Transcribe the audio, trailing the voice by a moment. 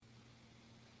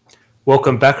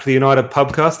Welcome back to the United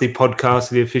Pubcast, the podcast of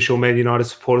the official Man United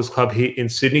Supporters Club here in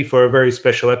Sydney for a very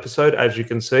special episode. As you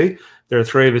can see, there are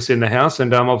three of us in the house,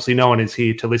 and obviously no one is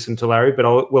here to listen to Larry,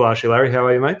 but we'll ask you, Larry, how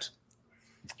are you, mate?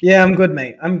 Yeah, I'm good,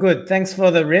 mate. I'm good. Thanks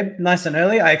for the rib, nice and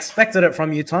early. I expected it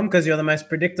from you, Tom, because you're the most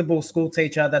predictable school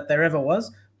teacher that there ever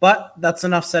was, but that's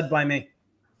enough said by me.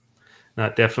 No,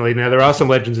 definitely. Now, there are some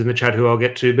legends in the chat who I'll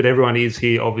get to, but everyone is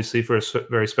here, obviously, for a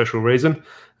very special reason.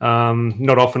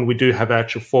 Not often we do have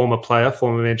actual former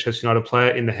Manchester United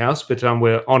player in the house, but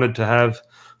we're honoured to have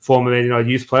former Man United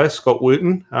youth player Scott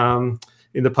Wootton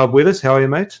in the pub with us. How are you,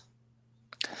 mate?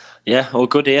 Yeah, all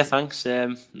good here, thanks.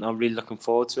 I'm really looking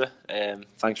forward to it.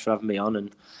 Thanks for having me on.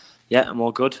 And yeah, I'm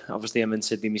all good. Obviously, I'm in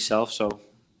Sydney myself, so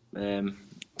it's an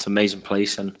amazing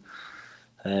place. And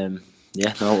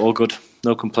all good.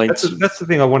 No complaints. That's the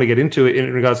thing I want to get into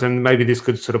in regards, and maybe this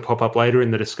could sort of pop up later in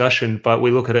the discussion, but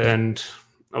we look at it and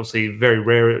obviously very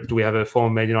rare do we have a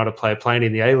former Man United player playing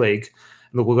in the A-League.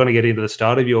 And look, we're going to get into the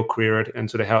start of your career and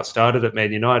sort of how it started at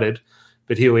Man United.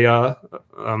 But here we are,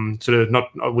 sort of not,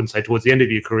 I wouldn't say towards the end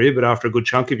of your career, but after a good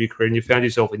chunk of your career, and you found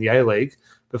yourself in the A-League.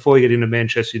 Before you get into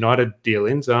Manchester United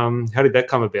dealings, how did that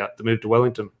come about, the move to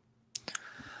Wellington?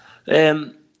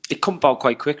 It come about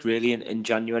quite quick, really, in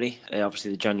January.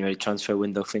 Obviously, the January transfer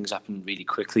window, things happened really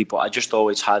quickly, but I just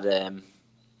always had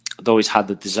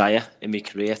the desire in my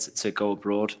career to go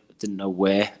abroad. I didn't know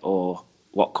where or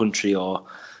what country or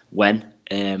when,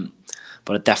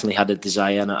 but I definitely had a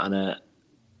desire and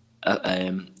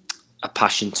a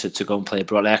passion to go and play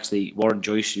abroad. Actually, Warren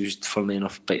Joyce, who's funnily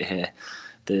enough the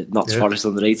Notts Forest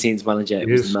under-18s manager, he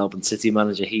was the Melbourne City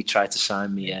manager. He tried to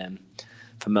sign me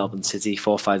for Melbourne City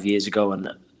 4 or 5 years ago, and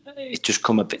it just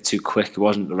come a bit too quick. It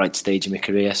wasn't the right stage of my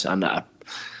career, and I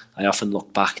often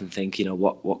look back and think,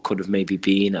 what could have maybe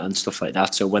been and stuff like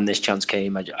that. So when this chance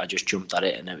came, I just jumped at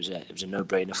it, and it was a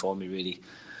no-brainer for me, really.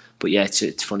 But yeah,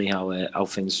 it's funny how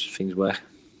things work.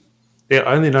 Yeah,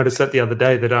 I only noticed that the other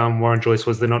day that Warren Joyce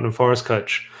was the Nottingham Forest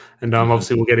coach. And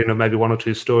obviously we'll get into maybe one or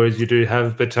two stories you do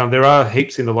have. But there are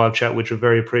heaps in the live chat which we're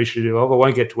very appreciative of. I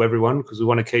won't get to everyone because we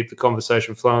want to keep the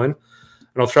conversation flowing.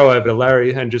 And I'll throw over to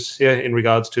Larry and just, in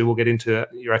regards to, we'll get into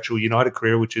your actual United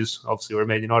career, which is obviously we're a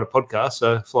Man United podcast.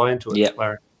 So fly into it,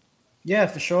 Larry. Yeah,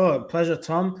 for sure. Pleasure,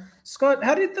 Tom. Scott,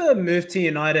 how did the move to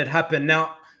United happen?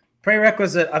 Now,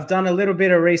 prerequisite, I've done a little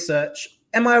bit of research.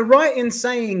 Am I right in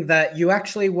saying that you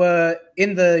actually were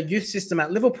in the youth system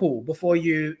at Liverpool before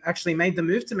you actually made the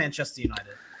move to Manchester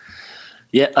United?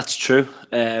 Yeah, that's true.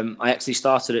 I actually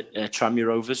started at Tranmere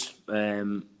Rovers,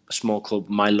 a small club,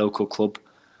 my local club.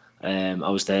 I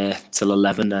was there till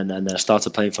 11, and then I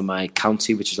started playing for my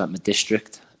county, which is like my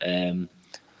district.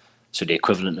 So the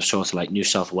equivalent of sort of like New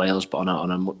South Wales, but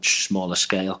on a much smaller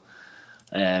scale.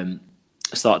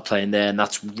 I started playing there, and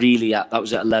that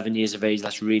was at 11 years of age.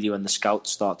 That's really when the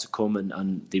scouts start to come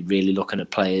and they're really looking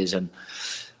at players. And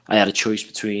I had a choice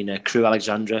between Crewe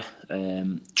Alexandra,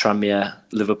 Tranmere,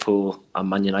 Liverpool, and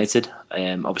Man United.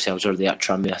 Obviously, I was already at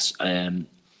Tranmere,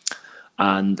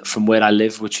 and from where I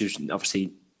live, which is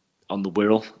obviously on the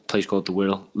Wirral, a place called the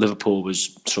Wirral, Liverpool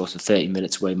was sort of 30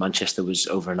 minutes away. Manchester was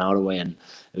over an hour away, and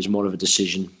it was more of a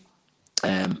decision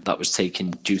that was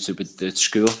taken due to the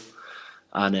school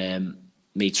and.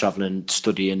 Me travelling,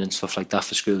 studying and stuff like that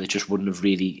for school, it just wouldn't have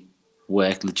really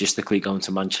worked logistically going to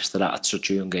Manchester at such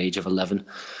a young age of 11.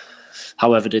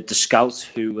 However, the scout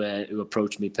who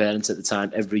approached me parents at the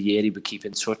time, every year he would keep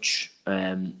in touch.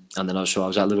 And then also I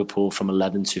was at Liverpool from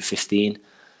 11 to 15,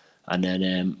 and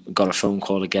then got a phone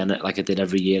call again like I did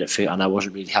every year and I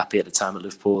wasn't really happy at the time at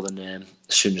Liverpool. And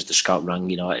as soon as the scout rang,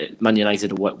 Man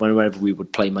United, whenever we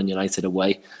would play Man United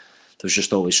away, there was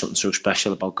just always something so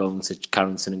special about going to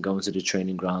Carrington and going to the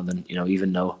training ground. And,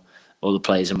 even though all the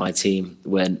players in my team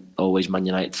weren't always Man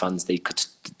United fans, the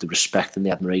respect and the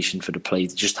admiration for the play,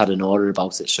 they just had an aura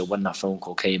about it. So when that phone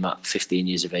call came at 15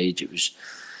 years of age, it was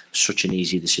such an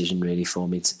easy decision really for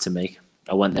me to make.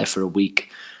 I went there for a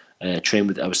week, trained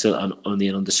with, I was still only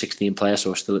an under-16 player, so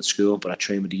I was still at school, but I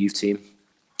trained with the youth team.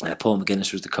 Paul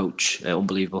McGuinness was the coach,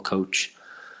 unbelievable coach.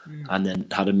 And then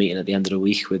had a meeting at the end of the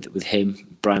week with him,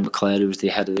 Brian McClare, who was the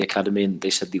head of the academy, and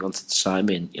they said they wanted to sign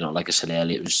me. And like I said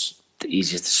earlier, it was the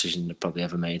easiest decision I've probably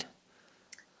ever made.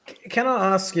 Can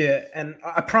I ask you, and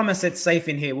I promise it's safe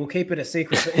in here, we'll keep it a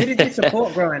secret, but who did you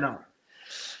support growing up?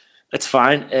 It's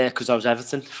fine, because I was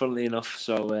Everton, funnily enough.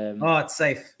 So it's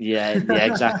safe. Yeah,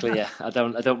 exactly. Yeah, I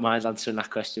don't mind answering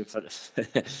that question.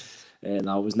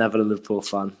 I was never a Liverpool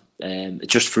fan.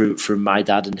 Just through my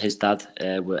dad and his dad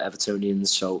were Evertonians,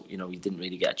 so you didn't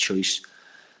really get a choice.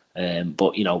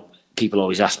 But people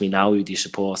always ask me now, who do you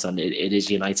support? And it is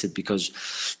United,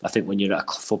 because I think when you're at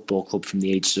a football club from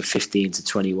the ages of 15 to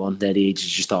 21, they're the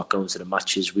ages you start going to the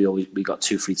matches. We got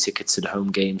 2 free tickets to the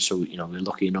home games, so we're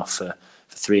lucky enough for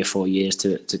 3 or 4 years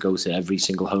to go to every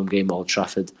single home game at Old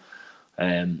Trafford.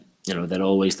 They're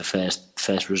always the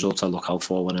first result I look out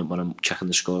for when I'm checking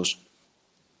the scores.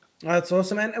 That's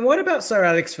awesome, man. And what about Sir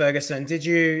Alex Ferguson? Did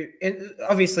you,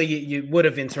 obviously you would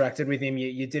have interacted with him.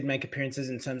 You did make appearances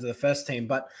in terms of the first team,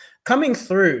 but coming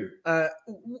through,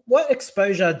 what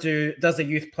exposure does a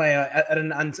youth player at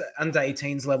an under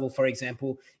 18s level, for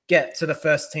example, get to the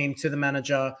first team, to the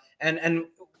manager? And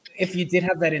if you did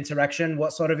have that interaction,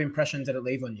 what sort of impression did it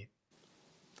leave on you?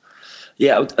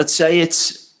 Yeah, I'd say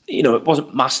it's, it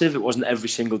wasn't massive. It wasn't every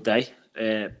single day.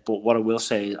 But what I will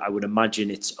say, I would imagine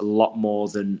it's a lot more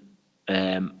than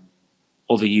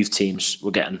other youth teams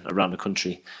were getting around the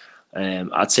country.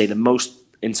 I'd say the most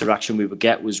interaction we would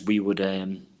get was we would,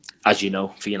 as you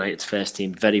know, for United's first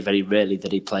team, very, very rarely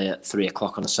did he play at 3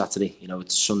 o'clock on a Saturday.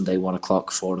 It's Sunday, 1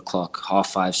 o'clock, 4 o'clock,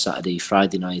 5:30 Saturday,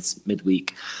 Friday night,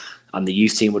 midweek. And the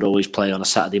youth team would always play on a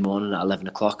Saturday morning at 11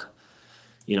 o'clock.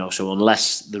 So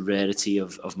unless the rarity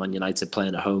of Man United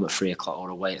playing at home at 3 o'clock or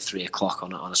away at 3 o'clock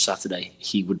on a Saturday,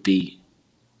 he would be,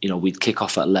 we'd kick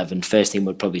off at 11. First team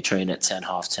would probably train at 10,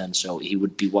 10:30. So he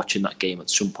would be watching that game at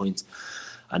some point.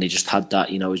 And he just had that,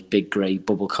 his big grey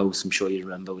bubble coat, I'm sure you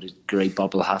remember, with his grey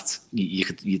bobble hat.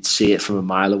 You'd see it from a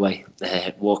mile away,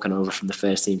 walking over from the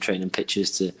first team training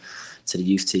pitches to the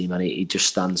youth team. And he'd just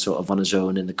stand sort of on his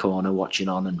own in the corner watching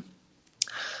on. And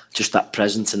just that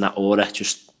presence and that aura, it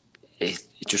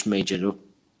just made you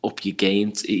up your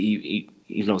game.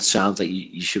 It sounds like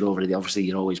you should already, obviously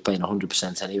you're always playing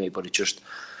 100% anyway, but it just,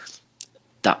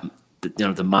 that,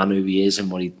 the man who he is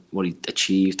and what he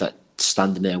achieved, that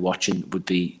standing there watching would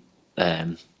be,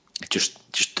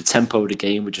 just the tempo of the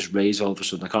game would just raise all of a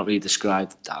sudden. I can't really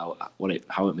describe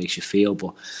how it makes you feel,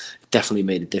 but it definitely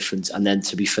made a difference. And then,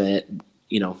 to be fair,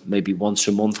 maybe once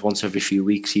a month, once every few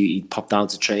weeks, he'd pop down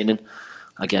to training.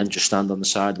 Again, just stand on the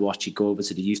side, watch. He'd go over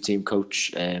to the youth team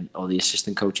coach, or the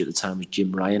assistant coach at the time was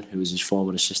Jim Ryan, who was his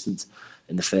former assistant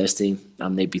in the first team,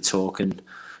 and they'd be talking.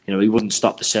 He wouldn't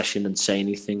stop the session and say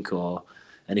anything or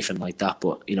anything like that.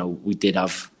 But we did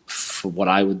have, for what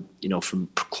I would, from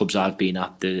clubs I've been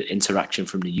at, the interaction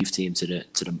from the youth team to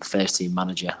the first team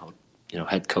manager or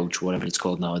head coach, whatever it's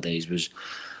called nowadays, was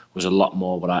a lot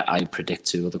more what I predict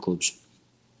to other clubs.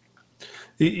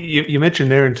 You mentioned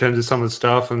there in terms of some of the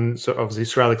stuff, and so obviously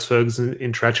Sir Alex Ferguson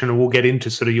interaction, and we'll get into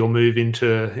sort of your move in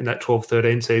that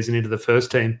 12-13 season into the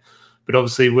first team. But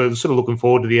obviously we're sort of looking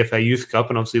forward to the FA Youth Cup,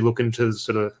 and obviously looking to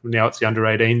sort of, now it's the under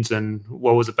 18s, and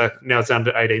what was it back? Now it's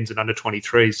under 18s and under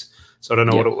 23s. So I don't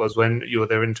know what it was when you were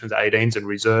there in terms of 18s and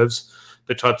reserves,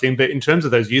 but type thing. But in terms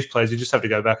of those youth players, you just have to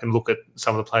go back and look at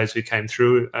some of the players who came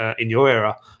through in your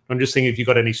era. I'm just thinking if you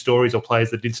got any stories or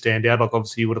players that did stand out, like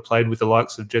obviously you would have played with the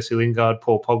likes of Jesse Lingard,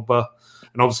 Paul Pogba,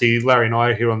 and obviously Larry and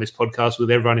I are here on this podcast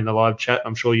with everyone in the live chat.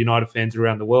 I'm sure United fans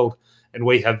around the world, and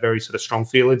we have very sort of strong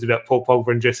feelings about Paul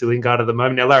Pogba and Jesse Lingard at the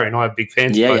moment. Now, Larry and I are big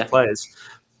fans of both players,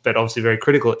 but obviously very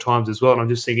critical at times as well. And I'm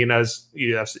just thinking, as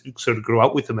you sort of grew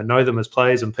up with them and know them as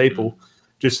players and people,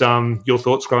 just your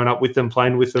thoughts growing up with them,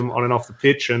 playing with them on and off the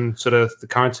pitch, and sort of the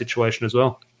current situation as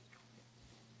well.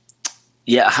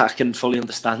 Yeah, I can fully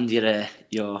understand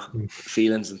your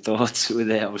feelings and thoughts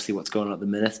with obviously what's going on at the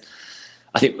minute.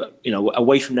 I think,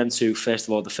 away from them two, first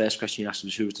of all, the first question you asked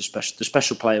was who was the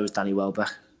special player was Danny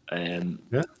Welbeck,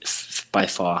 by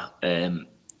far.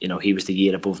 He was the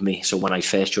year above me. So when I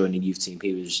first joined the youth team,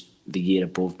 he was the year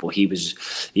above, but he was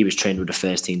trained with the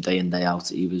first team day in, day out.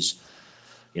 He was,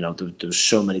 there was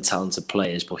so many talented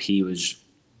players, but he was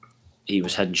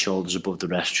head and shoulders above the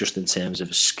rest, just in terms of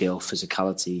his skill,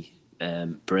 physicality,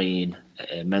 brain,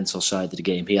 mental side of the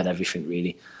game. He had everything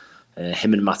really.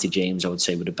 Him and Matty James, I would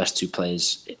say, were the best two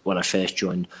players when I first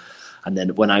joined. And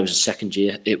then when I was a second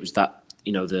year, it was that,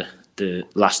 the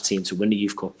last team to win the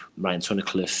Youth Cup, Ryan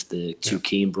Tunnicliffe, the two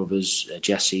Keane brothers,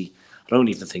 Jesse. I don't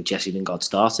even think Jesse Lingard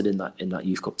started in that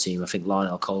Youth Cup team. I think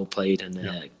Lionel Cole played,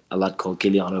 and a lad called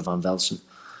Giuliano van Velsen.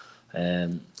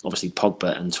 Obviously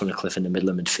Pogba and Tunnicliffe in the middle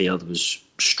of midfield was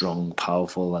strong,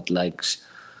 powerful, had legs,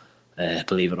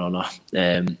 believe it or not.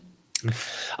 And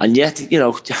yet,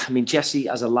 Jesse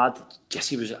as a lad,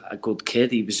 Jesse was a good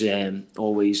kid. He was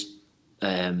always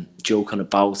joking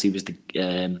about. He was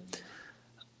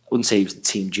I wouldn't say he was the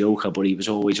team joker, but he was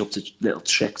always up to little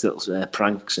tricks, little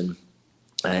pranks, and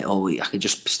I could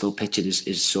just still picture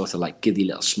his sort of like giddy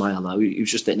little smile now. He was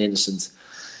just an innocent,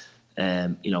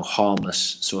 harmless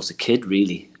sort of kid,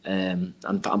 really. And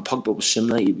Pogba was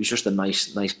similar. He was just a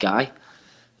nice guy.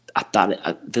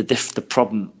 The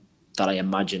problem that I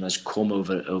imagine has come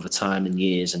over time and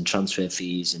years and transfer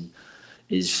fees, and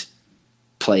is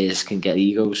players can get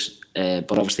egos.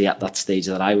 But obviously at that stage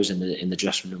that I was in the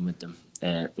dressing room with them,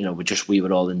 we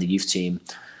were all in the youth team.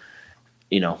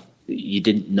 You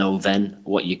didn't know then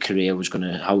what your career was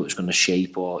how it was gonna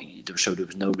shape, or there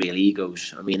was no real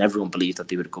egos. I mean, everyone believed that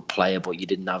they were a good player, but you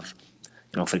didn't have,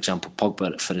 for example,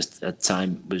 Pogba for his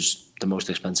time was the most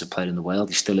expensive player in the world.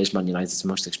 He still is Man United's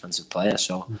most expensive player.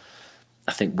 So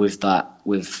I think with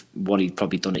what he'd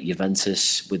probably done at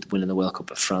Juventus, with winning the World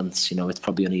Cup at France, it's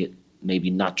probably only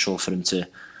maybe natural for him to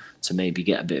maybe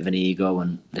get a bit of an ego.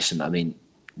 And listen, I mean,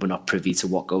 we're not privy to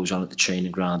what goes on at the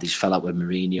training ground. He's fell out with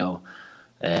Mourinho.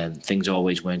 Things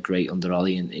always weren't great under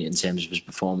Ollie in terms of his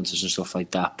performances and stuff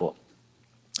like that. But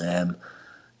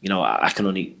I can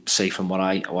only say from what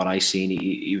I seen,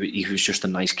 he was just a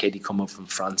nice kid. He come up from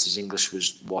France. His English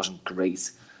wasn't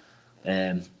great.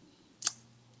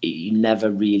 He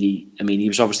never really. I mean, he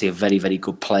was obviously a very, very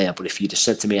good player. But if you'd have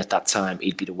said to me at that time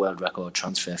he'd be the world record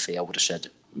transfer fee, I would have said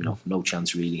no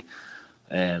chance really.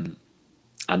 And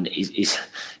he's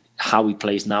how he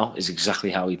plays now is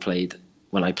exactly how he played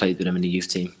when I played with him in the youth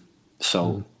team.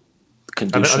 So can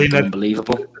do something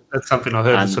unbelievable. That's something I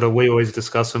heard we always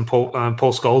discuss, and Paul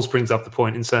Scholes brings up the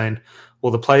point in saying,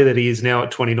 well, the player that he is now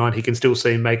at 29, he can still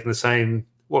see him making the same,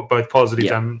 both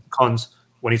positives and cons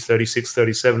when he's 36,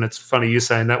 37. It's funny you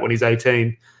saying that when he's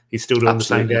 18, he's still doing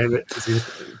Absolutely. the same game as he's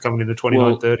coming into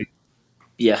 29, 30.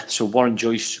 Yeah, so Warren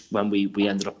Joyce, when we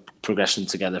ended up progressing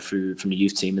together from the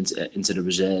youth team into the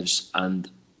reserves, and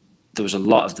there was a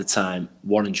lot of the time,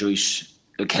 Warren Joyce,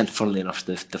 again, funnily enough,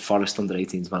 the Forest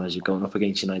under-18s manager going up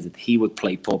against United, he would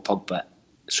play Paul Pogba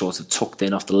sort of tucked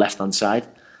in off the left-hand side.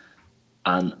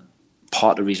 And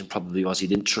part of the reason probably was he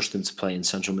didn't trust him to play in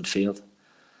central midfield,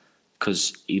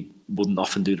 because he wouldn't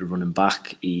often do the running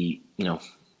back.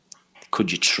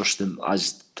 Could you trust him?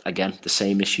 As, again, the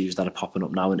same issues that are popping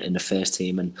up now in the first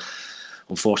team. And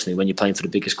unfortunately, when you're playing for the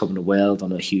biggest club in the world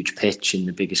on a huge pitch in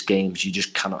the biggest games, you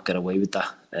just cannot get away with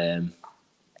that.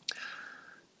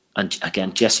 And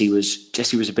again, Jesse was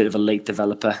a bit of a late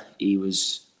developer.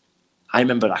 I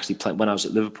remember actually playing when I was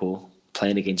at Liverpool,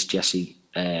 playing against Jesse,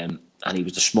 and he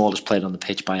was the smallest player on the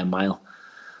pitch by a mile.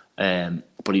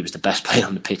 But he was the best player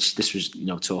on the pitch. This was,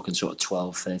 talking sort of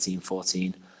 12, 13,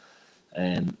 14.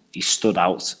 He stood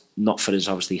out, not for his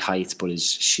obviously height, but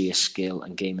his sheer skill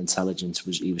and game intelligence.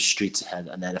 He was streets ahead.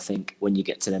 And then I think when you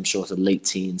get to them sort of late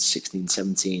teens, 16,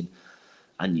 17,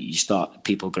 and you start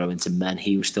people grow into men,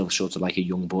 he was still sort of like a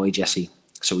young boy, Jesse.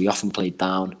 So he often played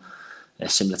down,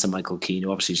 similar to Michael Keane,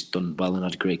 who obviously has done well and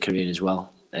had a great career as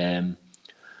well. And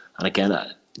again,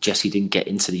 Jesse didn't get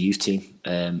into the youth team.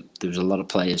 There was a lot of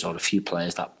players, or a few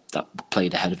players that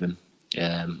played ahead of him.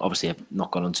 Obviously, have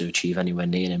not gone on to achieve anywhere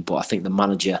near him. But I think the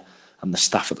manager and the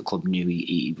staff at the club knew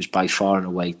he was by far and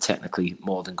away technically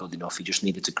more than good enough. He just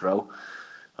needed to grow.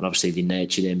 And obviously, they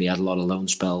nurtured him. He had a lot of loan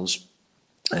spells.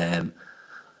 And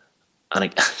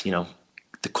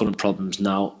the current problems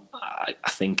now, I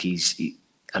think I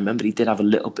remember he did have a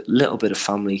little bit of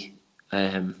family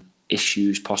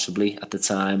issues possibly at the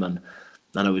time, and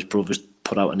I know his brother's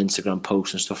put out an Instagram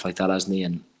post and stuff like that, hasn't he?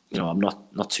 And I'm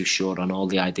not too sure on all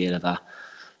the idea of that.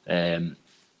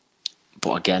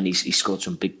 But again, he's scored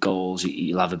some big goals.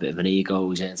 He'll have a bit of an ego.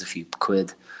 He's earned a few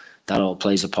quid. That all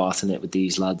plays a part in it with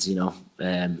these lads,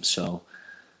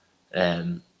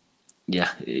 Yeah,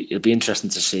 it'll be interesting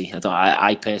to see.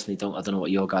 I personally don't. I don't know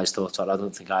what your guys' thoughts are. I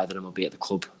don't think either of them will be at the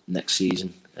club next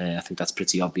season. I think that's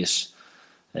pretty obvious.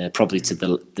 Probably to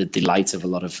the delight of a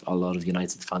lot of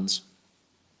United fans.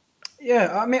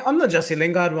 Yeah, I mean, I'm the Jesse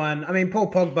Lingard one. I mean,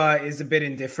 Paul Pogba is a bit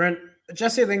indifferent.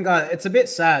 Jesse Lingard, it's a bit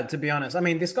sad, to be honest. I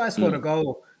mean, this guy scored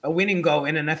a winning goal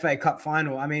in an FA Cup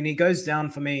final. I mean, he goes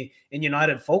down for me in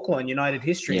United folklore and United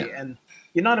history. Yeah. And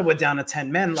United were down to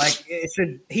 10 men. Like,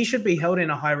 he should be held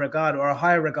in a high regard, or a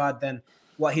higher regard than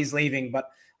what he's leaving. But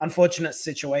unfortunate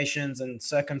situations and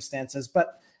circumstances.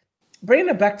 But bringing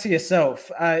it back to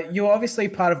yourself, you're obviously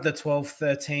part of the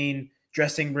 12-13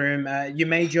 dressing room.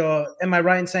 Am I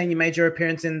right in saying you made your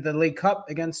appearance in the League Cup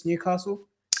against Newcastle?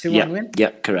 2-1 win?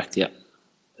 Yeah, correct, yeah.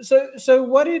 So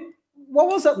what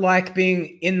was it like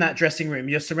being in that dressing room?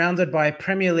 You're surrounded by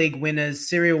Premier League winners,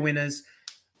 serial winners.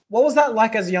 What was that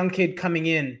like as a young kid coming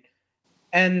in?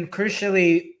 And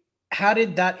crucially, how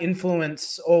did that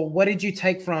influence, or what did you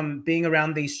take from being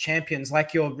around these champions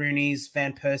like your Rooneys,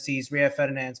 Van Persies, Rio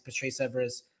Ferdinands, Patrice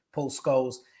Evras, Paul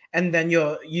Scholes? And then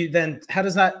how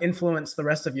does that influence the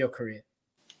rest of your career?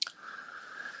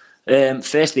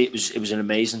 Firstly, it was an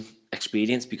amazing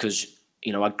experience, because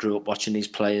you know, I grew up watching these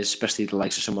players, especially the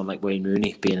likes of someone like Wayne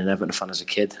Rooney, being an Everton fan as a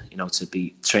kid, you know, to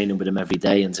be training with him every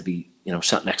day and to be, you know,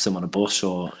 sat next to him on a bus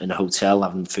or in a hotel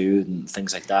having food and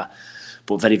things like that.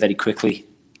 But very, very quickly,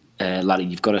 laddie,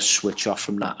 you've got to switch off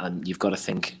from that and you've got to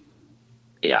think,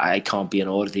 yeah, I can't be in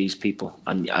all of these people.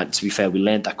 And to be fair, we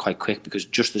learned that quite quick, because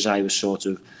just as I was sort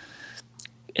of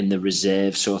in the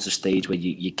reserve sort of stage where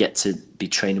you get to be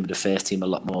training with the first team a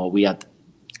lot more, we had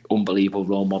unbelievable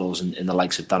role models in the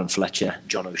likes of Darren Fletcher,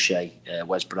 John O'Shea,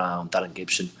 Wes Brown, Darren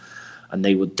Gibson, and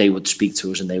they would speak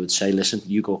to us and they would say, listen,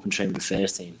 you go up and train with the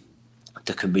first team.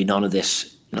 There can be none of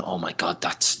this, you know, oh my God,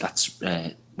 that's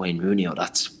Wayne Rooney or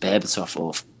that's Berbatov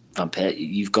or Van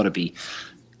Persie. You've got to be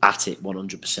at it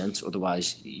 100%,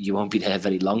 otherwise you won't be there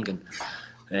very long.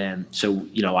 And so,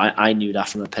 you know, I knew that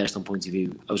from a personal point of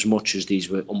view. As much as these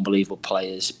were unbelievable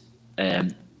players,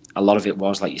 a lot of it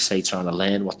was, like you say, trying to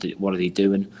learn what are they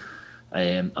doing.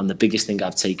 And the biggest thing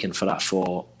I've taken for that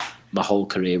for my whole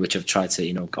career, which I've tried to,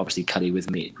 you know, obviously carry with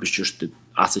me, was just the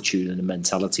attitude and the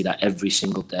mentality that every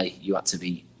single day you had to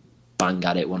be bang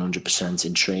at it 100%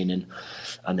 in training,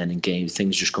 and then in games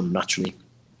things just come naturally.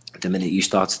 The minute you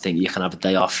start to think you can have a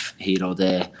day off here or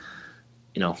there,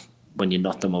 you know, when you're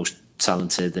not the most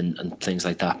talented and things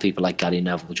like that, people like Gary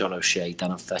Neville, John O'Shea,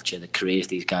 Darren Fletcher, the careers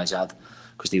these guys had,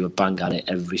 because they would bang at it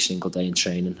every single day in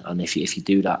training. And if you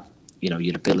do that, you know,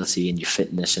 your ability and your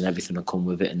fitness and everything will come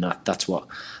with it, and that's what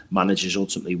managers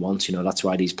ultimately want. You know, that's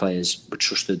why these players were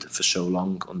trusted for so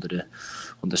long under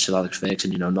Sir Alex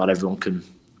Ferguson. You know, not everyone can.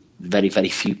 Very, very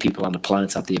few people on the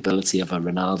planet have the ability of a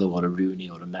Ronaldo or a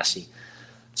Rooney or a Messi.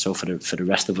 So for the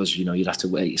rest of us, you know, you'd have to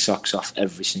wear your socks off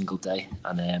every single day.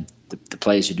 And the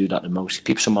players who do that the most,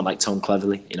 someone like Tom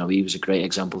Cleverley, you know, he was a great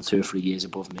example 2 or 3 years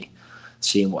above me.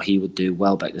 Seeing what he would do,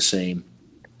 Welbeck the same.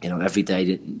 You know, every day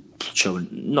didn't show,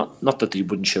 not that they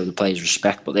wouldn't show the players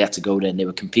respect, but they had to go there and they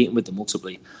were competing with them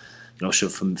ultimately. You know, so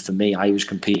for me, I was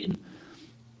competing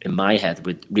in my head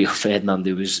with Rio Ferdinand,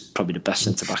 who was probably the best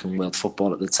centre-back in world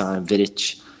football at the time,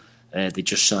 Vidic. They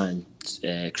just signed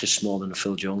Chris Smalling and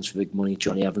Phil Jones for big money.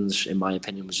 Johnny Evans, in my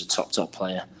opinion, was a top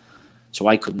player. So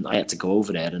I had to go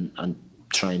over there and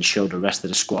try and show the rest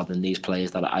of the squad and these players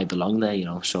that I belong there, you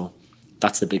know. So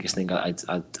that's the biggest thing I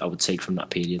would take from that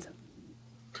period.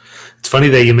 It's funny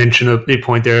that you mentioned a big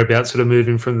point there about sort of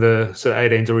moving from the sort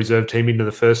of 18s or reserve team into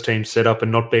the first team setup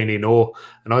and not being in awe.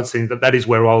 And I'd think that is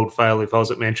where I would fail if I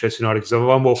was at Manchester United. Because if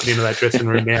I'm walking into that dressing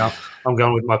room now, I'm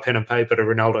going with my pen and paper to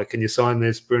Ronaldo. Can you sign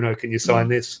this? Bruno, can you sign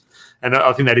this? And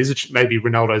I think that is maybe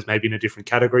Ronaldo's maybe in a different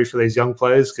category for these young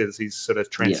players because he's sort of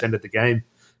transcended the game.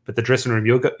 But the dressing room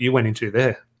you went into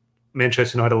there,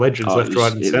 Manchester United legends, left,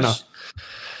 right, and centre.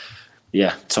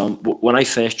 Yeah, Tom. When I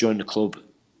first joined the club,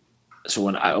 so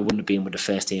when I wouldn't have been with the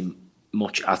first team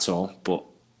much at all, but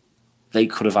they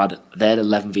could have had their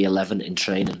 11v11 in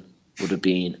training would have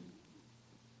been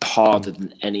harder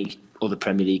than any other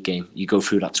Premier League game. You go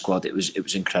through that squad, it was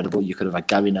incredible. You could have had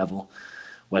Gary Neville,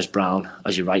 Wes Brown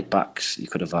as your right backs. You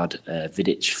could have had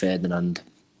Vidic, Ferdinand,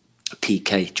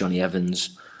 PK, Johnny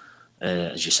Evans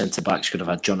as your centre backs. You could have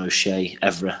had John O'Shea,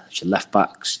 Evra as your left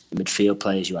backs. The midfield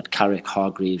players, you had Carrick,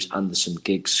 Hargreaves, Anderson,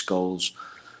 Giggs, Scholes.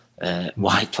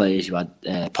 Wide players, you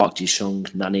had Park Ji-sung,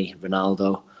 Nani,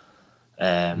 Ronaldo,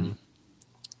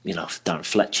 you know, Darren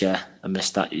Fletcher. I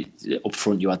missed that. Up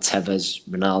front, you had Tevez,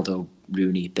 Ronaldo,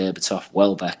 Rooney, Berbatov,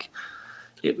 Welbeck.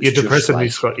 You're depressing me,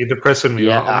 Scott. You're depressing me.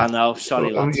 Yeah, I know.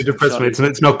 Sorry, lads. You're depressing me.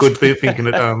 It's not good thinking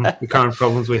that the current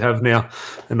problems we have now.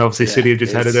 And obviously City have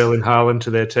just added Erling Haaland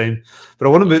to their team. But I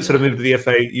want to sort of move to the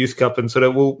FA Youth Cup and sort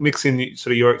of we'll mix in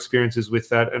sort of your experiences with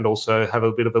that and also have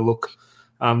a bit of a look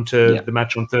to the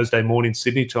match on Thursday morning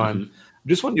Sydney time. Mm-hmm. I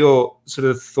just want your sort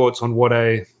of thoughts on what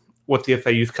the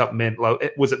FA Youth Cup meant.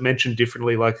 Like, was it mentioned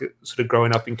differently, like sort of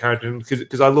growing up in Carrington?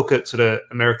 Because I look at sort of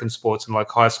American sports and like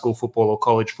high school football or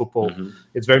college football,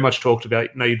 it's very much talked about.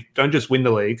 You don't just win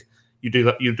the league, you do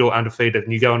it undefeated,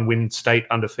 and you go and win state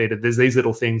undefeated. There's these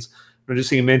little things. I'm just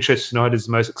thinking Manchester United is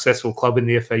the most successful club in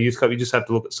the FA Youth Cup. You just have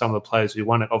to look at some of the players who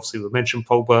won it. Obviously, we mentioned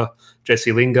Pogba,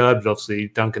 Jesse Lingard, but obviously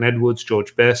Duncan Edwards,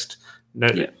 George Best.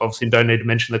 Obviously don't need to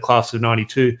mention the class of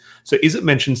 92. So is it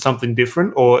mentioned something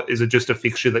different or is it just a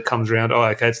fixture that comes around, oh,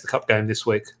 okay, it's the cup game this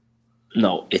week?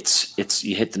 No, it's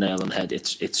you hit the nail on the head.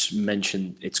 It's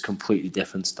mentioned, it's completely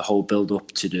different. The whole build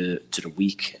up to the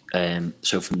week.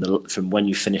 So from when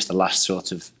you finish the last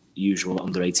sort of usual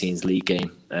under 18s league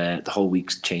game, the whole week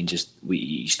changes.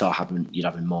 You're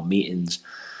having more meetings.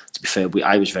 To be fair,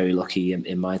 I was very lucky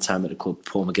in my time at the club.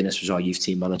 Paul McGuinness was our youth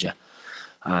team manager,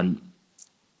 and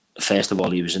first of all,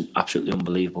 he was an absolutely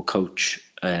unbelievable coach.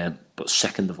 But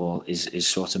second of all, his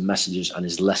sort of messages and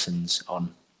his lessons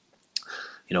on,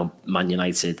 you know, Man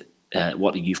United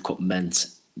what the Youth Cup meant.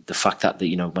 The fact that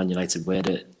Man United were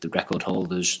the record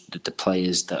holders, the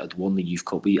players that had won the Youth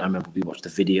Cup. I remember we watched the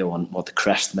video on what the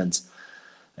crest meant.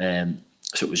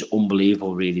 So it was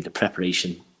unbelievable, really, the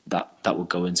preparation that would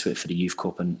go into it for the Youth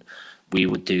Cup. And we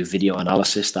would do video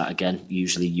analysis that, again,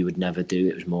 usually you would never do.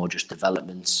 It was more just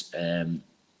developments. In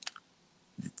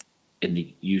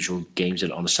the usual games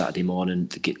on a Saturday morning,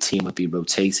 the team would be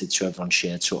rotated, so everyone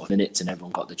shared sort of minutes and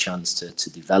everyone got the chance to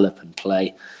develop and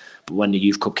play. But when the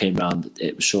Youth Cup came around,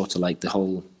 it was sort of like the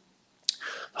whole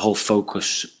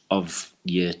focus of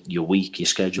your week, your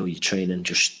schedule, your training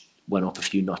just went up a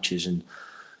few notches, and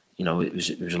it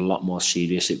was a lot more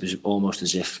serious. It was almost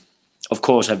as if, of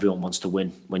course, everyone wants to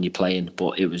win when you're playing,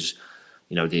 but it was,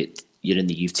 you're in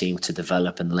the youth team to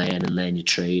develop and learn your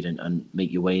trade and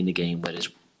make your way in the game. Whereas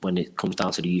when it comes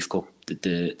down to the Youth Cup,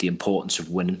 the importance of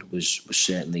winning was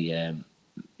certainly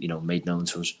made known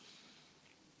to us.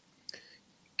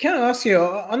 Can I ask you,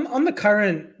 on the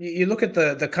current, you look at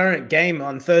the current game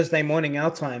on Thursday morning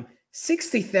our time,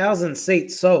 60,000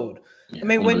 seats sold. Yeah, I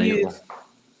mean,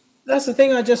 that's the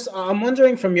thing. I'm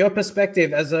wondering from your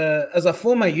perspective as a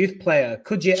former youth player,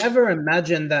 could you ever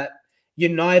imagine that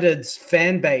United's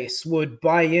fan base would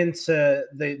buy into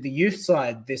the youth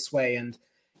side this way? And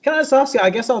can I just ask you, I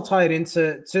guess I'll tie it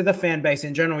into the fan base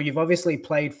in general. You've obviously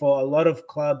played for a lot of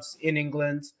clubs in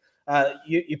England.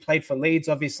 You played for Leeds,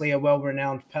 obviously a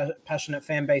well-renowned, passionate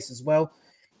fan base as well.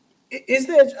 Is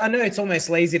there? I know it's almost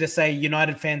lazy to say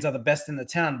United fans are the best in the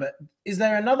town, but is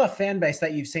there another fan base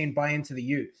that you've seen buy into the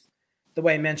youth the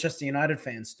way Manchester United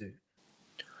fans do?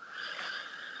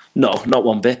 No, not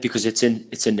one bit, because it's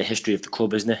in the history of the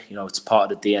club, isn't it? It's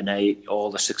part of the DNA. All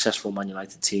the successful Man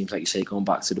United teams, like you say, going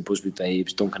back to the Busby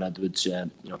Babes, Duncan Edwards,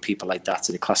 people like that,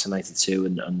 to the class of '92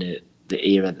 and the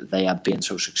era that they had being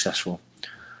so successful.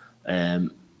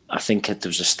 I think there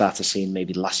was a stat I seen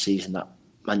maybe last season that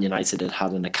Man United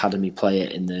had an academy player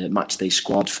in the matchday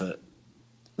squad for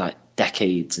like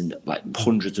decades and like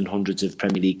hundreds and hundreds of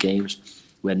Premier League games,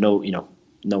 where no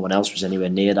one else was anywhere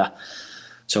near that.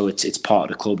 So it's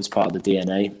part of the club, it's part of the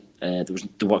DNA.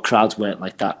 What crowds weren't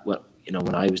like that.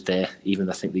 When I was there, even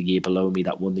I think the year below me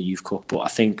that won the Youth Cup. But I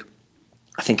think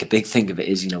a big thing of it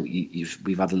is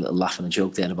we've had a little laugh and a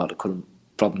joke there about the current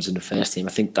problems in the first team.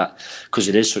 I think that because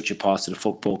it is such a part of the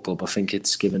football club, I think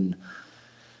it's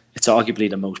arguably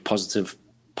the most positive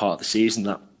part of the season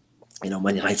that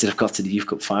Man United have got to the Youth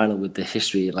Cup final with the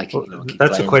history.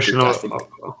 That's a question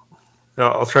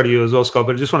I'll throw to you as well, Scott,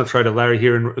 but I just want to throw to Larry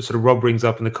here, and sort of Rob brings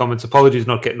up in the comments. Apologies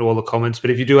not getting to all the comments,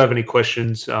 but if you do have any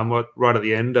questions right at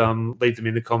the end, leave them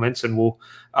in the comments and we'll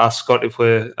ask Scott if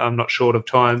we're not short of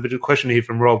time. But a question here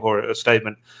from Rob, or a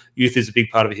statement: youth is a big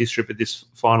part of history, but this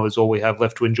final is all we have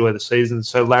left to enjoy the season.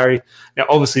 So Larry, now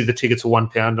obviously the tickets are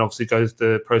 £1, and obviously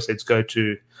the proceeds go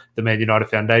to the Man United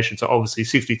Foundation. So obviously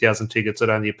 60,000 tickets at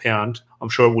only £1. I'm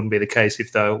sure it wouldn't be the case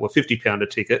if they were £50 a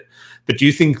ticket. But do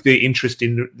you think the interest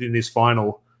in this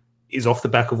final is off the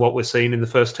back of what we're seeing in the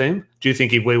first team? Do you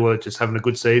think if we were just having a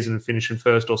good season and finishing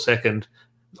first or second,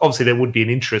 obviously there would be an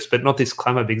interest, but not this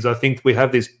clamour? Because I think we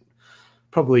have this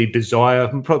probably desire,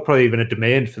 probably even a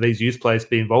demand for these youth players to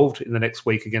be involved in the next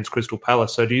week against Crystal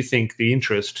Palace. So do you think the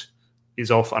interest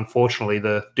is off, unfortunately,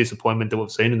 the disappointment that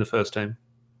we've seen in the first team?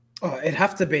 Oh, it'd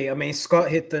have to be. I mean,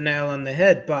 Scott hit the nail on the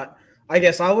head, but I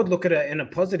guess I would look at it in a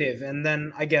positive, and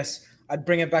then I guess I'd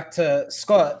bring it back to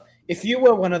Scott. If you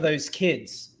were one of those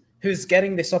kids who's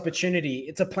getting this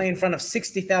opportunity to play in front of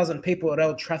 60,000 people at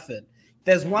Old Trafford,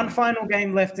 there's one final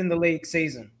game left in the league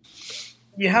season.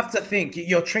 You have to think,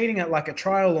 you're treating it like a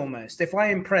trial almost. If I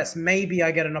impress, maybe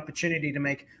I get an opportunity to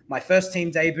make my first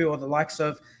team debut, or the likes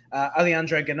of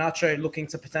Alejandro Garnacho looking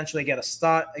to potentially get a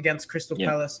start against Crystal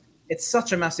Palace. It's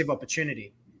such a massive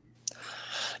opportunity.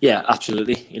 Yeah,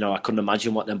 absolutely. I couldn't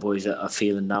imagine what them boys are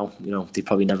feeling now. They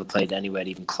probably never played anywhere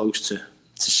even close to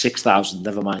 6,000,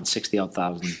 never mind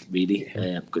 60,000 really.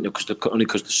 Because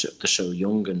they're so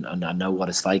young, and I know what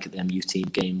it's like at them youth team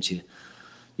games. You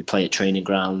play at training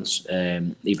grounds,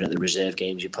 even at the reserve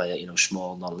games you play at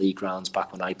small non-league grounds.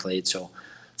 Back when I played, so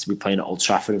to be playing at Old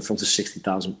Trafford in front of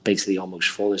 60,000, basically almost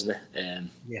full, isn't it?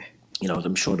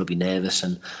 I'm sure they'll be nervous,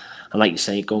 and like you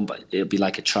say, going back, it'll be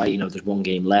like a try. There's one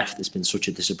game left. It's been such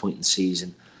a disappointing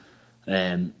season,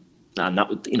 and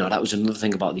that was another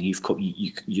thing about the Youth Cup.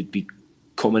 You'd be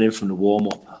coming in from the warm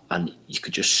up, and you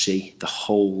could just see the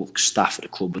whole staff at the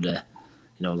club were there.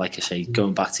 Like I say,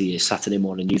 going back to your Saturday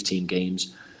morning youth team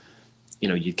games,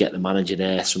 you'd get the manager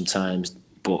there sometimes,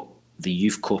 but the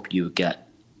Youth Cup you would get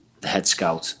the head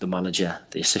scout, the manager,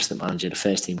 the assistant manager, the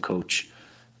first team coach,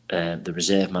 the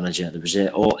reserve manager,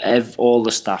 all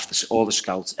the staff, all the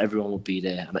scouts, everyone would be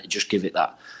there, and it just give it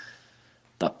that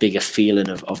bigger feeling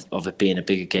of it being a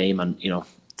bigger game, and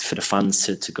for the fans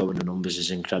to go in the numbers is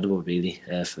incredible, really,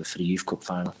 for the Youth Cup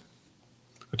final.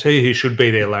 I'll tell you who should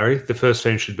be there, Larry. The first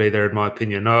team should be there, in my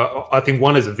opinion. I think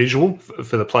one is a visual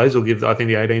for the players. I think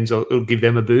the 18s will give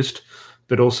them a boost,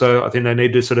 but also I think they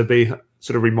need to sort of be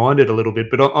reminded a little bit.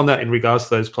 But on that, in regards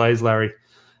to those players, Larry,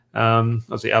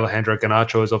 obviously Alejandro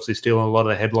Garnacho is obviously stealing a lot of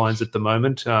the headlines at the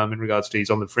moment in regards to he's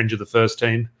on the fringe of the first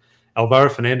team. Alvaro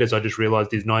Fernandez, I just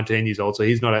realised he's 19 years old, so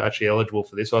he's not actually eligible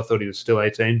for this. I thought he was still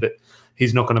 18, but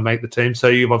he's not going to make the team. So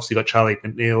you've obviously got Charlie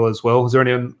McNeil as well. Is there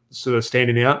anyone sort of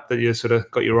standing out that you sort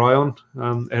of got your eye on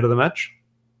ahead of the match?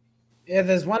 Yeah,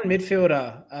 there's one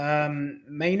midfielder,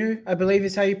 Mainu, I believe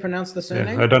is how you pronounce the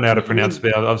surname. Yeah, I don't know how to pronounce it,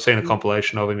 but I've seen a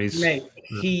compilation of him. He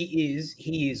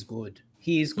is good.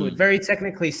 He is good. Very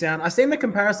technically sound. I've seen the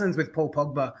comparisons with Paul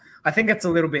Pogba. I think it's a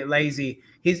little bit lazy.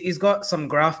 He's got some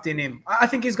graft in him. I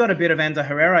think he's got a bit of Ander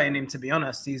Herrera in him, to be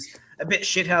honest. He's a bit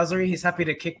shithousery. He's happy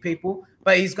to kick people,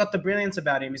 but he's got the brilliance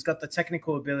about him. He's got the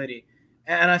technical ability.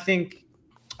 And I think,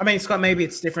 Scott, maybe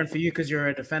it's different for you because you're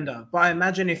a defender, but I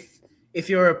imagine if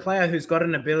you're a player who's got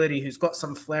an ability, who's got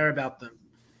some flair about them,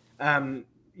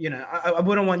 I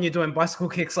wouldn't want you doing bicycle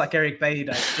kicks like Eric Bailly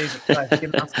does. Jesus Christ,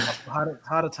 giving us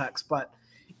heart attacks. But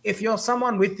if you're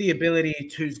someone with the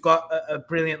ability who's got a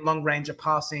brilliant long range of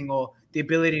passing or the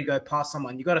ability to go past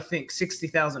someone, you got to think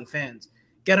 60,000 fans.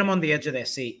 Get them on the edge of their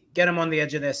seat. Get them on the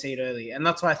edge of their seat early. And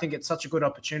that's why I think it's such a good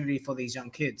opportunity for these young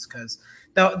kids because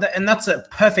and that's a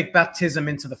perfect baptism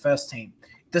into the first team.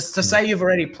 Just to say you've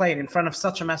already played in front of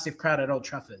such a massive crowd at Old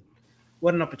Trafford.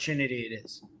 What an opportunity it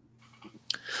is.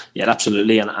 Yeah,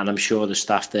 absolutely. And I'm sure the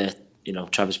staff there,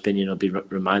 Travis Binion will be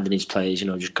reminding his players,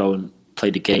 just go and play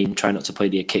the game, try not to play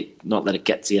the kick, not let it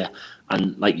get to you.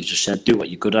 And like you just said, do what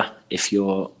you're good at. If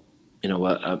you're, a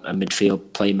midfield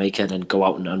playmaker, then go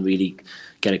out and really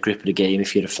get a grip of the game.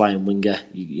 If you're a flying winger,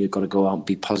 you've got to go out and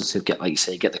be positive, get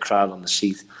the crowd on the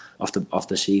seat, off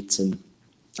the seats and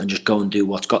just go and do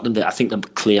what's got them there. I think they're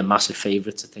clear massive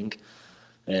favourites, I think.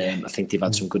 I think they've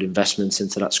had some good investments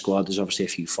into that squad. There's obviously a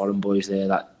few foreign boys there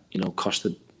that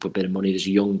costed a bit of money. There's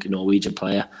a young Norwegian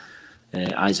player,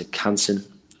 Isaac Hansen.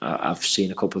 I've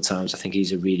seen a couple of times. I think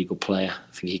he's a really good player.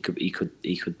 I think he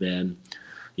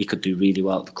could do really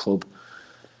well at the club.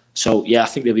 So yeah, I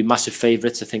think they'll be massive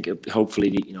favourites. I think hopefully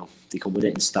they come with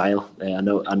it in style.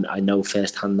 I know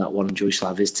firsthand that Warren Joyce will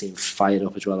have his team fired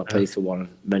up as well. I played for Warren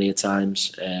many a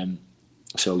times,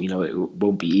 so it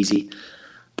won't be easy.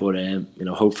 But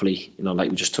hopefully, like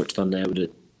we just touched on there,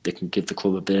 they can give the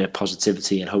club a bit of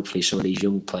positivity, and hopefully some of these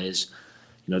young players,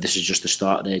 this is just the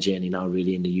start of their journey now,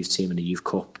 really, in the youth team and the Youth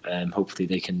Cup. Hopefully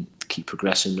they can keep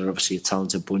progressing. They're obviously a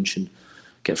talented bunch and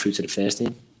get through to the first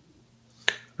team.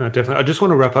 No, definitely. I just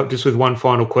want to wrap up just with one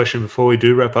final question before we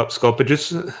do wrap up, Scott. But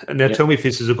just now, tell me if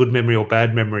this is a good memory or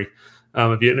bad memory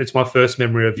of you. And it's my first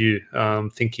memory of you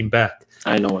thinking back.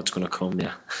 I know what's going to come.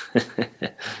 Yeah.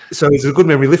 So it's a good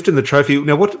memory lifting the trophy.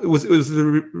 Now, what was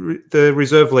the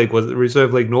Reserve League? Was it the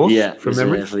Reserve League North? Yeah, from Reserve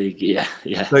memory. League. Yeah.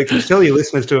 So can you tell your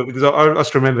listeners to it, because I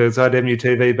just remember because I had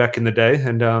MUTV back in the day,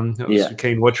 and I was a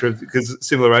keen watcher because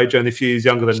similar age, only a few years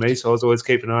younger than me, so I was always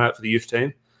keeping an eye out for the youth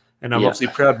team. And obviously a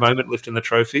proud moment lifting the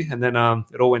trophy, and then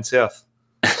it all went south.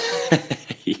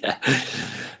 Yeah,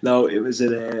 no,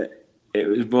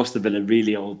 it must have been a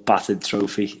really old battered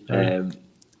trophy.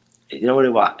 You know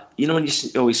what? When you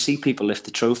always see people lift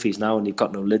the trophies now, and they've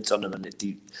got no lids on them, and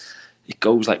it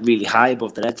goes like really high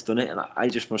above their heads, doesn't it? And I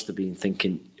just must have been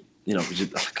thinking, I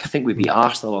think we beat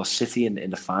Arsenal or City in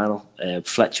the final. Daniel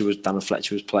Fletcher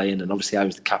was playing, and obviously I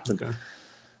was the captain. Okay.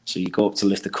 So you go up to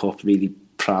lift the cup, really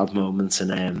proud moments,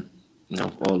 and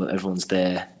everyone's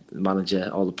there, the manager,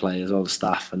 all the players, all the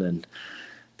staff, and then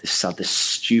this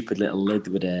stupid little lid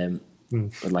with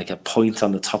like a point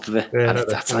on the top of it. Yeah,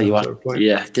 I tell you what,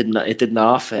 it didn't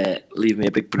half leave me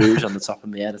a big bruise on the top of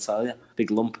my head. I tell you, big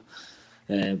lump.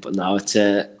 But now it's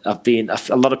a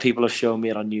lot of people have shown me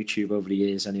it on YouTube over the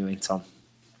years. Anyway, Tom.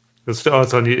 It's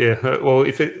on YouTube. Yeah. Well,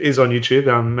 if it is on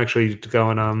YouTube, make sure you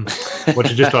go and watch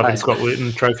it. Just type in Scott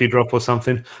Whitten trophy drop or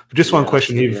something. But just one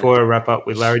question here before I wrap up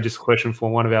with Larry. Just a question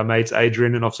for one of our mates,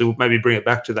 Adrian, and obviously we'll maybe bring it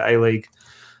back to the A-League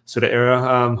sort of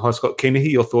era. Hi, Scott. Keen to hear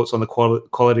your thoughts on the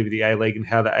quality of the A-League and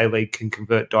how the A-League can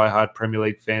convert diehard Premier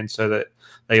League fans so that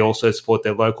they also support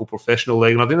their local professional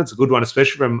league. And I think that's a good one,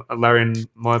 especially from Larry and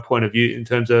my point of view, in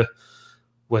terms of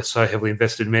we're so heavily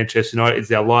invested in Manchester United.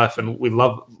 It's our life, and we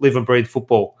live and breathe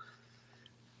football.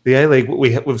 The A-League,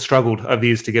 we've struggled over the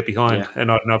years to get behind. Yeah.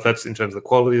 And I don't know if that's in terms of the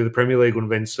quality of the Premier League. We've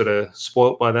been sort of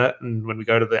spoilt by that. And when we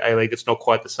go to the A-League, it's not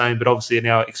quite the same. But obviously in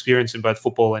our experience in both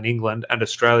football in England and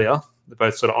Australia, they're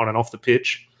both sort of on and off the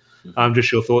pitch,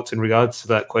 Just your thoughts in regards to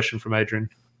that question from Adrian.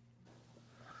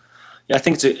 Yeah, I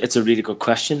think it's a really good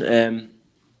question.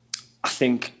 I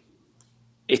think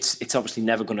it's obviously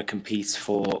never going to compete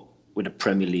with the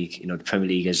Premier League. You know, the Premier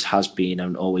League has been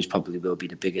and always probably will be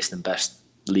the biggest and best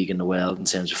league in the world in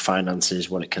terms of finances,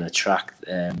 what it can attract,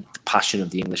 the passion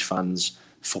of the English fans,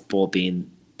 football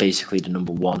being basically the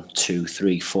number 1, 2,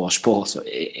 3, 4 sport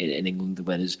in England.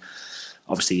 Whereas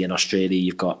obviously in Australia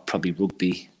you've got probably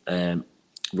rugby,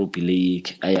 rugby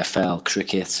league, AFL,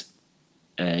 cricket.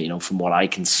 You know, from what I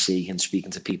can see and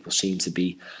speaking to people, seem to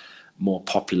be more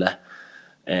popular.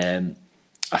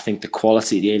 I think the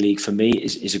quality of the A-League for me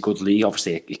is a good league.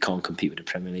 Obviously, it can't compete with the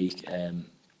Premier League.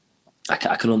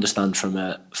 I can understand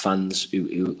from fans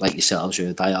who like yourselves, who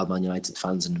are diehard Man United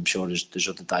fans, and I'm sure there's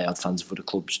other diehard fans of other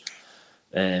clubs.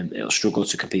 It'll struggle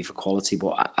to compete for quality,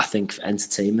 but I think for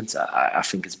entertainment, I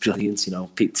think it's brilliant. You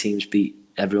know, teams beat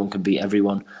everyone, can beat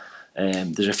everyone.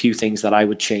 There's a few things that I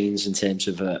would change in terms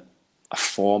of a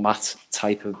format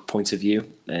type of point of view.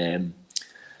 You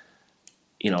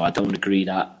know, I don't agree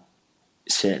that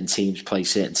certain teams play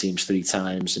certain teams 3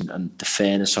 times, and the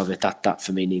fairness of it, that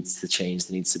for me needs to change.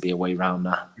 There needs to be a way around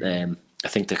that. I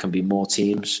think there can be more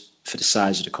teams for the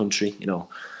size of the country. You know,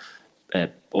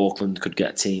 Auckland could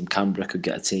get a team, Canberra could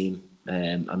get a team,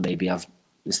 and maybe have,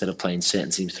 instead of playing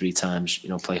certain teams 3 times, you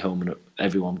know, play home and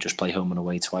everyone just play home and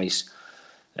away twice.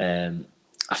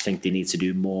 I think they need to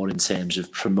do more in terms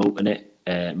of promoting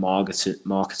it,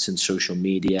 marketing, social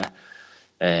media,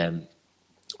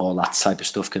 all that type of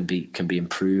stuff can be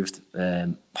improved.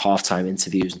 Halftime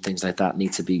interviews and things like that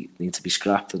need to be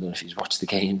scrapped. I don't know if you've watched the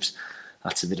games.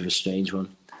 That's a bit of a strange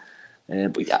one.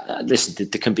 But yeah, listen,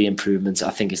 there can be improvements.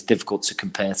 I think it's difficult to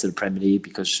compare to the Premier League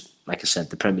because, like I said,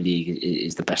 the Premier League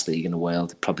is the best league in the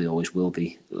world. It probably always will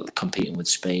be, competing with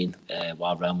Spain,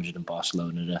 while Real Madrid and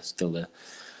Barcelona are still the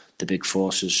big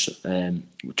forces.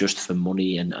 Just for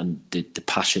money and the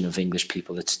passion of English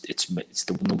people, it's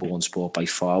the number 1 sport by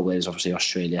far. Whereas obviously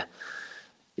Australia,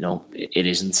 you know, it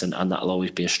isn't, and that'll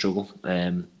always be a struggle.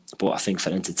 But I think for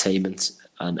entertainment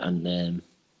and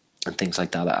things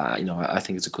like that, I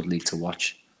think it's a good league to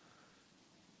watch.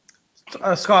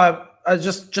 Scott,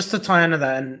 just to tie into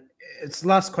that, and it's the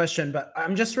last question, but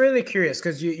I'm just really curious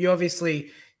because you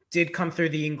obviously did come through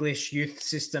the English youth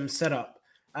system setup.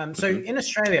 So in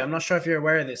Australia, I'm not sure if you're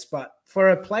aware of this, but for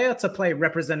a player to play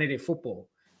representative football,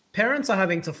 parents are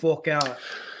having to fork out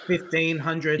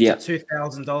 $1,500 to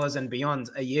 $2,000 and beyond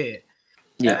a year.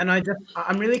 Yeah. And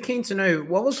I'm really keen to know,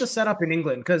 what was the setup in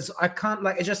England? Because I can't,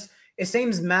 it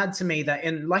seems mad to me that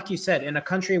like you said, in a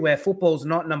country where football's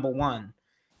not number 1,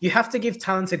 you have to give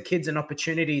talented kids an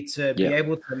opportunity to be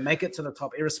able to make it to the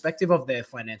top, irrespective of their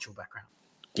financial background.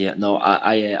 Yeah, no,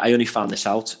 I only found this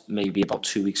out maybe about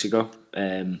 2 weeks ago,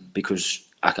 because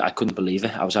I couldn't believe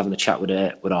it. I was having a chat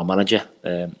with our manager,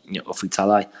 Ufi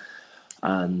Talai,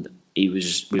 and we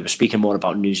were speaking more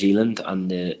about New Zealand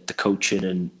and the coaching,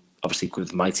 and obviously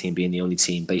with my team being the only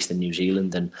team based in New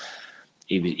Zealand, and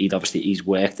he's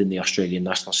worked in the Australian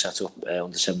national setup,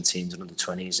 under 17s and under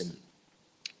 20s, and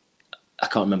I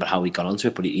can't remember how he got onto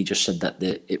it, but he just said that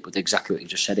it was exactly what you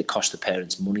just said. It cost the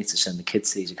parents money to send the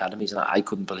kids to these academies, and I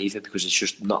couldn't believe it because it's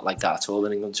just not like that at all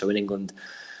in England. So in England,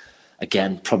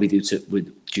 again, probably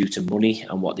due to money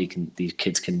and what these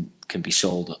kids can be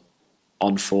sold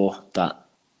on for, that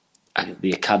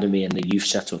the academy and the youth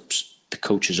setups, the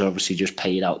coaches obviously just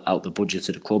paid out the budget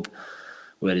to the club,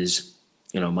 whereas,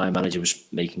 you know, my manager was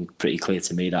making pretty clear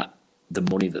to me that the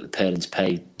money that the parents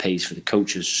pays for the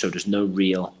coaches, so there's no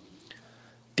real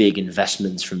big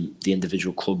investments from the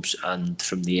individual clubs and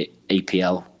from the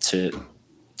APL to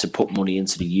put money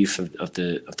into the youth of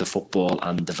the football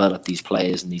and develop these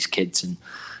players and these kids. And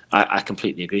I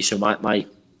completely agree. So my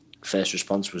first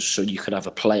response was, so you could have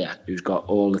a player who's got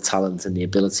all the talent and the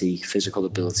ability, physical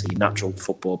ability, natural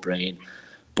football brain,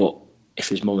 but if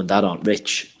his mum and dad aren't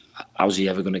rich, how's he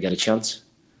ever going to get a chance?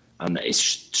 And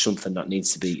it's something that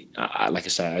needs to be, like I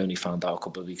say, I only found out a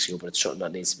couple of weeks ago, but it's something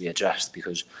that needs to be addressed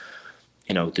because,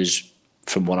 you know, there's,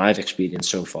 from what I've experienced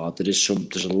so far, there's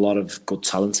a lot of good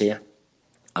talent here,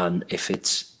 and if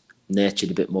it's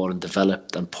nurtured a bit more and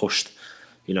developed and pushed,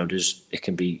 you know, it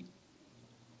can be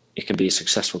a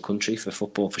successful country for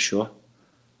football for sure.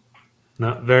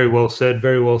 No, very well said,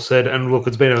 very well said. And look,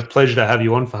 it's been a pleasure to have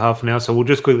you on for half an hour. So we'll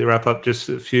just quickly wrap up just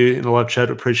a few in the live chat.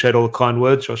 Appreciate all the kind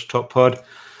words, Josh Top Pod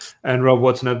and Rob.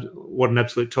 What an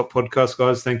absolute top podcast,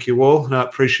 guys. Thank you all. No,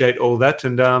 appreciate all that.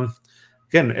 And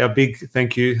again, our big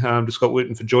thank you to Scott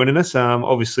Wootton for joining us.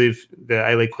 Obviously, the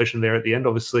A-League question there at the end.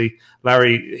 Obviously,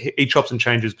 Larry, he chops and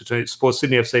changes between Sports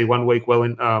Sydney FC 1 week, well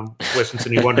in Western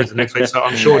Sydney Wanderers the next week. So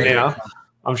I'm sure now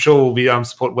I'm sure we'll be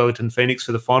support Wellington Phoenix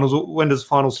for the finals. When does the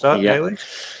final start, Daily?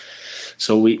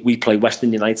 So we play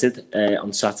Western United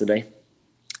on Saturday,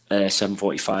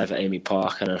 7:45 at Amy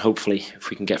Park, and then hopefully if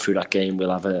we can get through that game,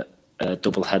 we'll have a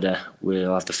double header.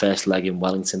 We'll have the first leg in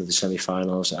Wellington of the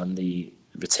semi-finals and the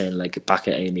return leg back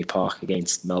at Amy Park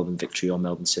against Melbourne Victory or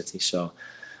Melbourne City. So,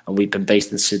 and we've been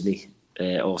based in Sydney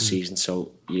all season,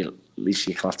 so at least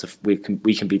you can have to. We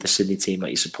can be the Sydney team that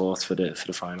you support for the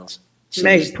finals.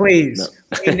 Mate, please,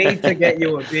 we need to get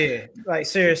you a beer. Like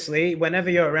seriously, whenever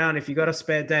you're around, if you got a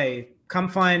spare day, come.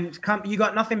 You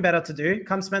got nothing better to do.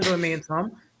 Come spend it with me and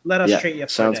Tom. Let us treat you.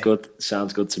 Sounds good.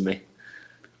 Sounds good to me.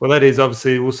 Well, that is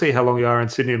obviously, we'll see how long you are in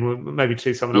Sydney and we'll maybe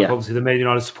tee something up. Obviously, the Man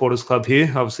United Supporters Club here.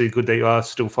 Obviously, good that you are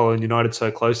still following United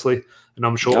so closely. And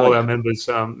I'm sure all our members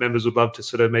would love to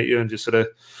sort of meet you and just sort of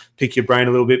pick your brain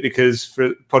a little bit, because for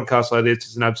podcasts like this,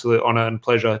 it's an absolute honour and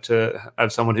pleasure to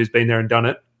have someone who's been there and done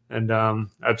it. And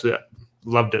absolutely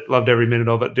loved it. Loved every minute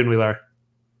of it, didn't we, Larry?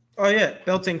 Oh, yeah.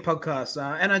 Belting podcast.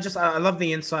 And I love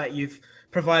the insight you've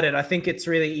provided. I think it's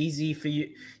really easy for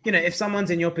you, if someone's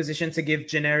in your position, to give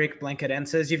generic blanket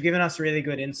answers. You've given us really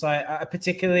good insight. I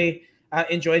particularly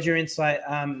enjoyed your insight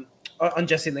on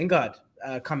Jesse Lingard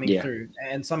coming through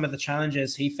and some of the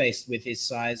challenges he faced with his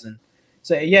size. And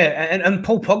so, and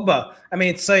Paul Pogba. I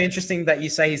mean, it's so interesting that you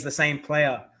say he's the same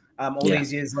player all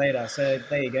these years later. So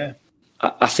there you go.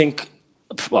 I think,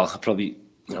 probably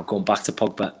going back to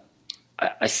Pogba,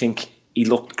 I think he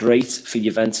looked great for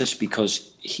Juventus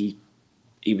because he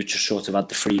was just sort of had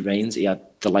the free reins. He had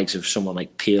the likes of someone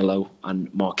like Pirlo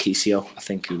and Marchisio, I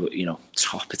think, who were,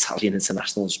 top Italian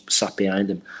internationals sat behind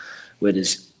him.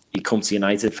 Whereas he come to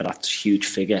United for that huge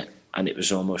figure, and it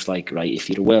was almost like, right,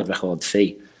 if you're a world record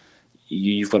fee,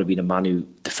 you've got to be the man who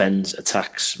defends,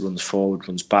 attacks, runs forward,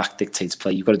 runs back, dictates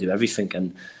play. You've got to do everything,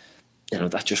 and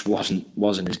that just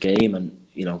wasn't his game. And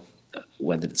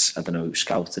whether it's, I don't know who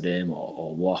scouted him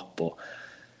or what, but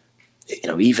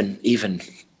even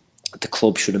the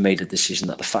club should have made a decision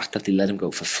that the fact that they let him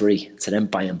go for free to then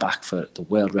buy him back for the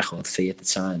world record fee at the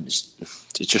time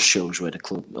it just shows where the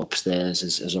club upstairs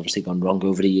has obviously gone wrong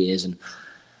over the years. And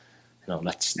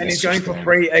he's going for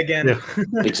free again. Yeah.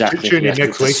 Exactly. Tune in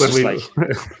next week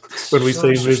when we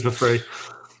see him move for free.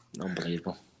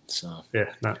 Unbelievable. So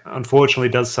unfortunately,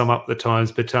 it does sum up the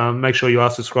times. But make sure you are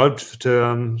subscribed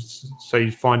to so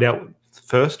you find out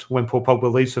first when Paul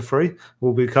Pogba leaves for free.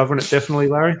 We'll be covering it definitely,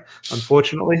 Larry.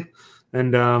 Unfortunately,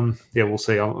 and we'll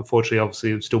see. Unfortunately,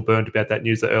 obviously, I'm still burnt about that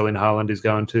news that Erling Haaland is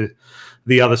going to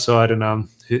the other side. And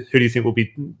who do you think will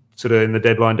be sort of in the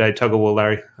deadline day tug of war,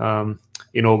 Larry,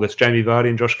 in August? Jamie Vardy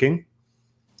and Josh King?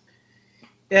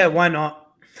 Yeah, why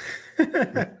not?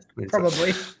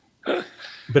 Probably.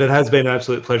 But it has been an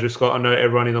absolute pleasure, Scott. I know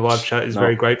everyone in the live chat is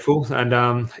very grateful.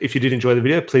 And if you did enjoy the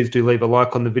video, please do leave a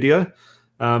like on the video.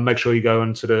 Make sure you go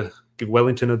and sort of give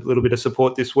Wellington a little bit of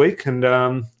support this week.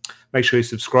 And make sure you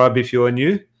subscribe if you are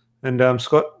new. And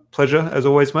Scott, pleasure as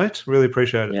always, mate. Really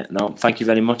appreciate it. Yeah, thank you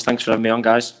very much. Thanks for having me on,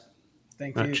 guys.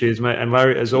 Thank you. Cheers, mate. And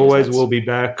Larry, as always, we'll be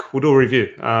back. We'll do a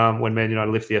review when Man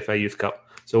United lift the FA Youth Cup.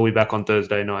 So we'll be back on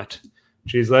Thursday night.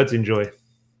 Cheers, lads. Enjoy.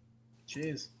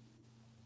 Cheers.